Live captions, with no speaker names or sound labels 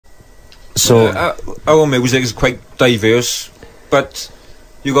So our music is quite diverse, but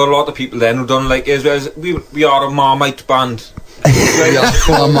you got a lot of people then who don't like it as well. We are a Marmite band. Yeah,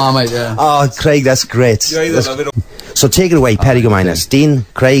 full on Marmite, yeah. Oh, Craig, that's great. You either love it or So take it away, perigo minas. Dean,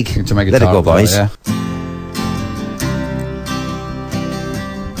 Craig, let it go, boys. Yeah.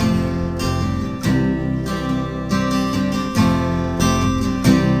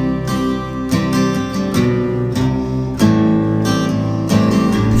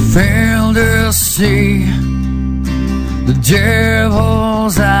 Fail to see the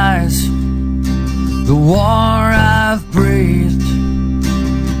devil's eyes. The war I've breathed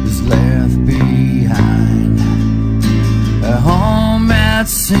is left behind. A home at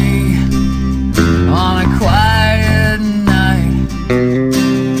sea on a quiet night,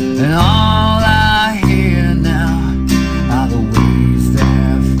 and all I hear now are the waves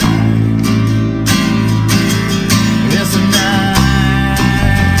that fly. It's a night,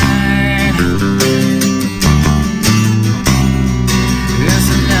 it's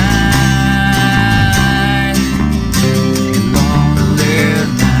a night, lonely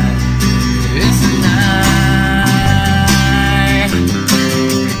night, it's a night.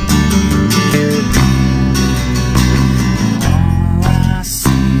 All I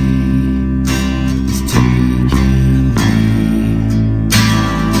see is taking me.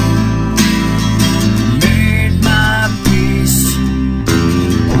 Made my peace,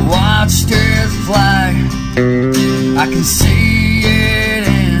 I watched it fly. I can see it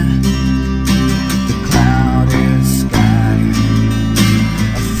in the clouded sky.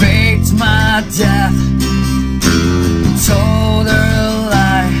 I faked my death